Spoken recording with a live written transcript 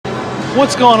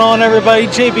What's going on, everybody?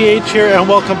 JBH here, and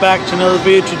welcome back to another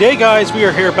video. Today, guys, we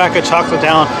are here back at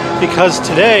Chocolatetown because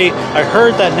today I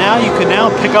heard that now you can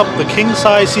pick up the King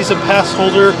Size Season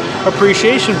Passholder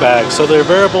appreciation bags. So they're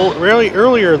available really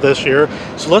earlier this year.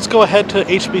 So let's go ahead to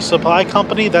Hersheypark Supply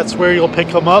Company. That's where you'll pick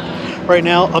them up right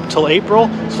now up till April.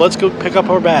 So let's go pick up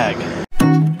our bag.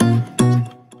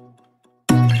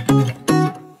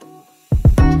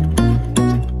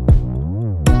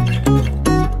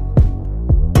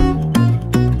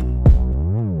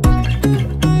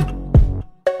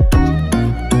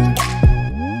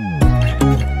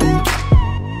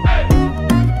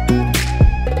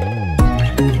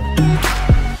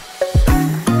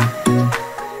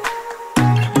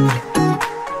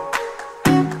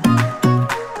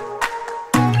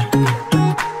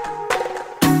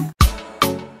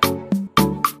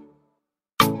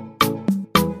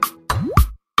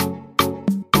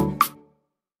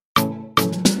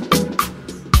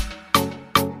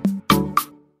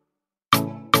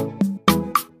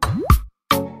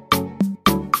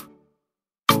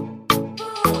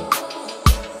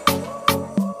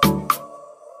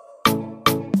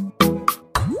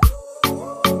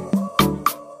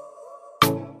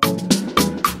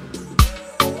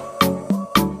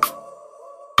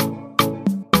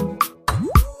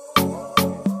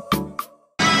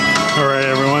 Alright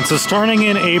everyone, so starting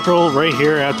in April right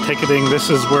here at ticketing, this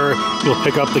is where you'll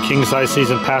pick up the King Size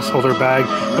Season Passholder bag,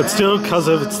 but still, because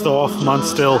it's the off month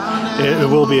still, it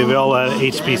will be available at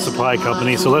Hersheypark Supply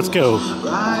Company, so let's go.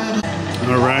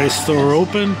 Alright, store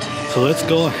open, so let's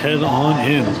go ahead on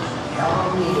in.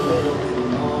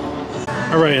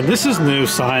 Alright, and this is new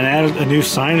sign, added a new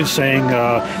signage saying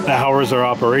the hours are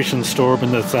operation store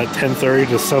open. That's at 10:30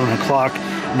 to 7 o'clock.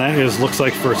 And that looks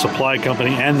like for Supply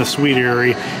Company and the Sweet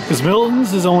Area, because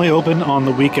Milton's is only open on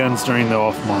the weekends during the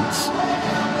off months.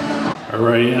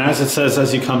 Alright, and as it says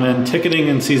as you come in, ticketing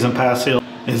and season pass sale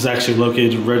is actually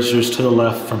located registers to the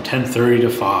left from 10:30 to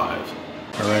 5.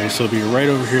 Alright, so it'll be right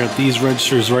over here at these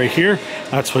registers right here.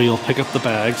 That's where you'll pick up the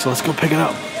bag, so let's go pick it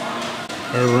up.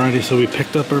 Alrighty, so we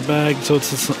picked up our bag, so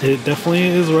it definitely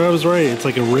is where I was right. It's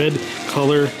like a red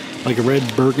color, like a red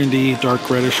burgundy, dark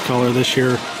reddish color this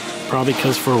year. Probably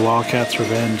because for Wildcats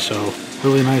Revenge, so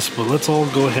really nice. But let's all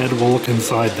go ahead, we'll look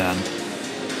inside then.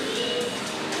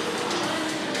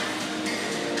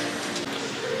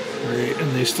 Alright,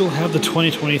 and they still have the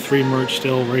 2023 merch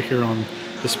still right here on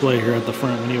display here at the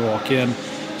front when you walk in.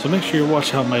 So make sure you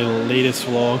watch out my latest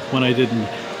vlog when I did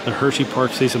the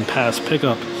Hersheypark Season Pass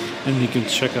pickup, and you can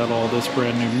check out all this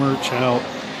brand new merch out.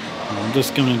 I'm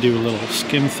just going to do a little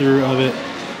skim through of it.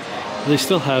 They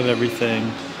still have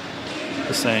everything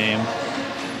the same.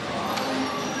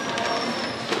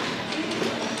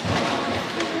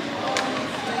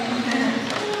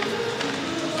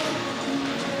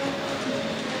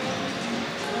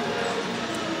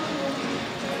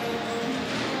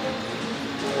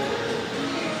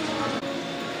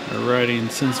 Alrighty,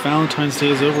 and since Valentine's Day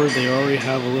is over, they already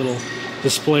have a little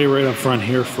display right up front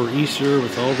here for Easter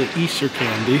with all the Easter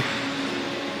candy.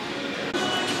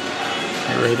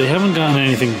 Alright, they haven't gotten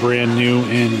anything brand new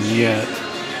in yet,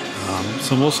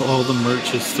 so most all the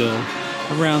merch is still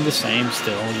around the same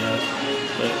still yet,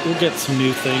 but we'll get some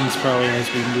new things probably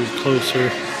as we move closer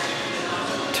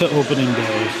to opening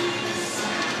day.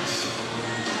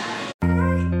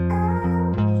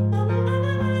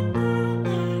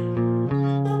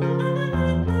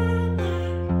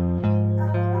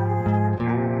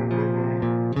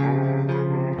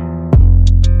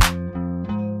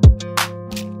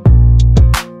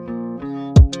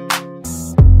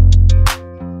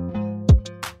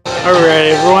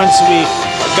 Alright everyone, so we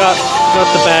got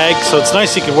the bag, so it's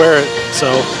nice you can wear it.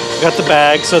 So got the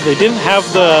bag, so they didn't have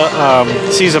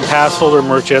the season pass holder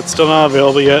merch yet, still not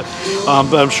available yet,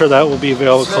 but I'm sure that will be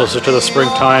available closer to the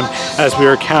springtime as we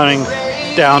are counting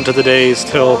down to the days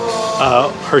till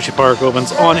Hersheypark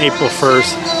opens on April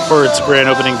 1st for its grand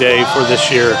opening day for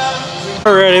this year.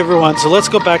 Alright everyone, so let's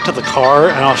go back to the car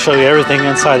and I'll show you everything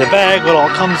inside the bag, what all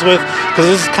comes with, because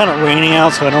this is kind of raining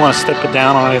out, so I don't want to step it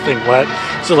down on anything wet.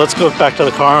 So let's go back to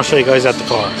the car and I'll show you guys at the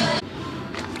car.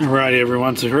 Alrighty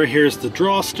everyone, so right here's the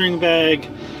drawstring bag,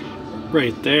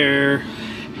 right there.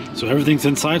 So everything's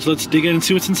inside, so let's dig in and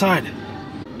see what's inside.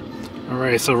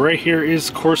 Alright, so right here is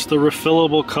of course the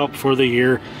refillable cup for the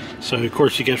year. So of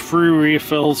course you get free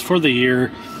refills for the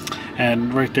year.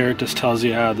 And right there it just tells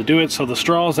you how to do it. So the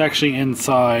straw is actually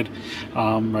inside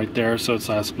right there, so it's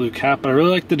a blue cap, but I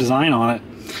really like the design on it.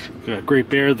 We've got Great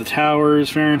Bear, the towers,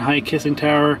 Fahrenheit Kissing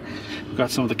Tower. We've got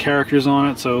some of the characters on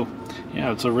it, so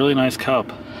yeah, it's a really nice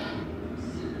cup.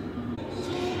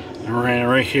 Alright,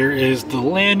 right here is the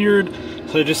lanyard.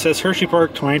 So it just says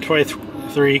Hersheypark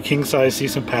 2023 King Size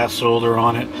Season Passholder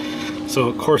on it. So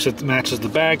of course it matches the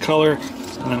bag color,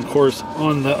 and then of course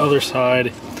on the other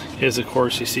side is, of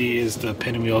course, you see is the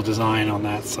pinwheel design on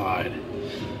that side.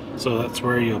 So that's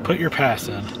where you'll put your pass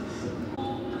in.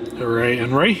 Alright,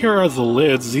 and right here are the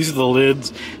lids. These are the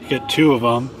lids. You get 2 of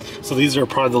them. So these are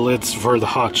probably the lids for the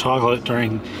hot chocolate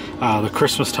during the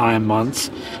Christmas time months.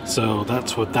 So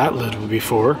that's what that lid would be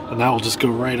for. And that will just go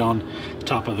right on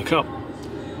top of the cup.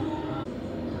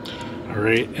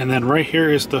 Alright, and then right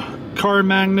here is the card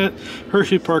magnet.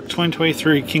 Hersheypark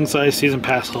 2023 King Size Season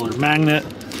Passholder magnet.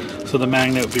 So the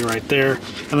magnet would be right there.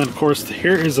 And then of course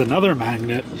here is another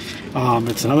magnet.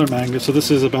 It's another magnet. So this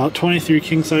is about 23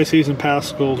 King Size Season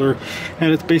Passholder,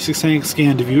 and it's basically saying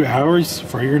scan to view hours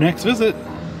for your next visit.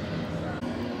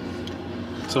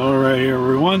 So alright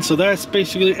everyone, so that's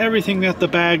basically everything that the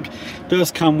bag does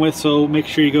come with, so make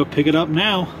sure you go pick it up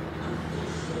now.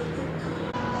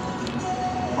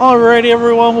 Alrighty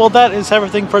everyone, well that is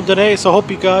everything for today, so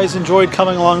hope you guys enjoyed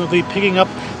coming along with me picking up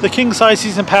the King Size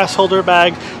Season Passholder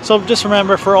bag. So just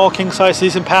remember, for all King Size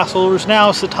Season Passholders, now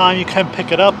is the time you can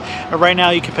pick it up. And right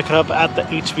now you can pick it up at the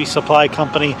HB Supply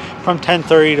Company from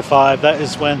 10:30 to 5. That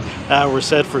is when we're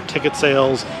set for ticket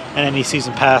sales and any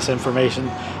season pass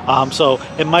information. So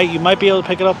you might be able to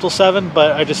pick it up till 7,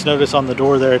 but I just noticed on the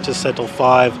door there it just said till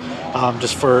 5.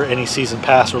 Just for any season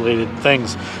pass related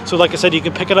things. So like I said, you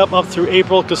can pick it up through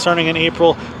April, because starting in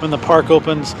April when the park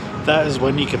opens, that is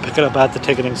when you can pick it up at the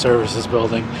Ticketing Services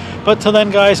building. But till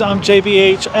then guys, I'm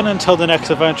JBH, and until the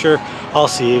next adventure, I'll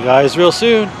see you guys real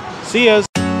soon. See ya!